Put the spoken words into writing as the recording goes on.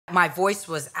My voice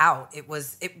was out. It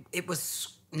was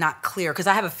not clear because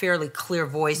I have a fairly clear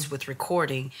voice with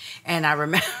recording. And I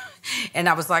remember, and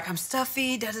I was like, I'm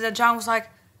stuffy. Da, da, da. Jon was like,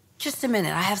 just a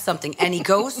minute, I have something. And he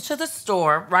goes to the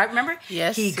store, right? Remember?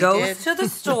 Yes, he goes to the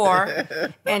store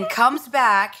and comes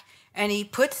back and he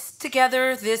puts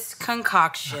together this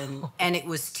concoction. And it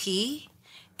was tea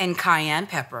and cayenne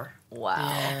pepper. Wow.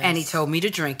 Yes. And he told me to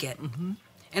drink it. Mm-hmm.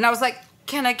 And I was like,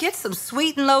 can I get some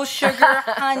sweet and low sugar,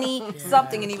 honey,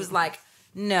 something? And he was like,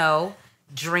 no,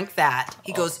 drink that.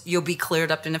 He goes, you'll be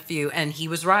cleared up in a few. And he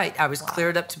was right. I was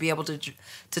cleared up to be able to do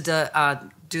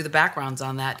the backgrounds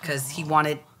on that because he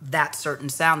wanted that certain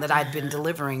sound that I'd been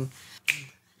delivering.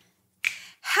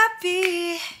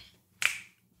 Happy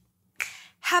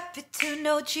to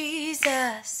know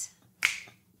Jesus.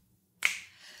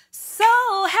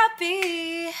 So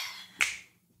happy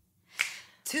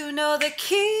to know the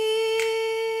King.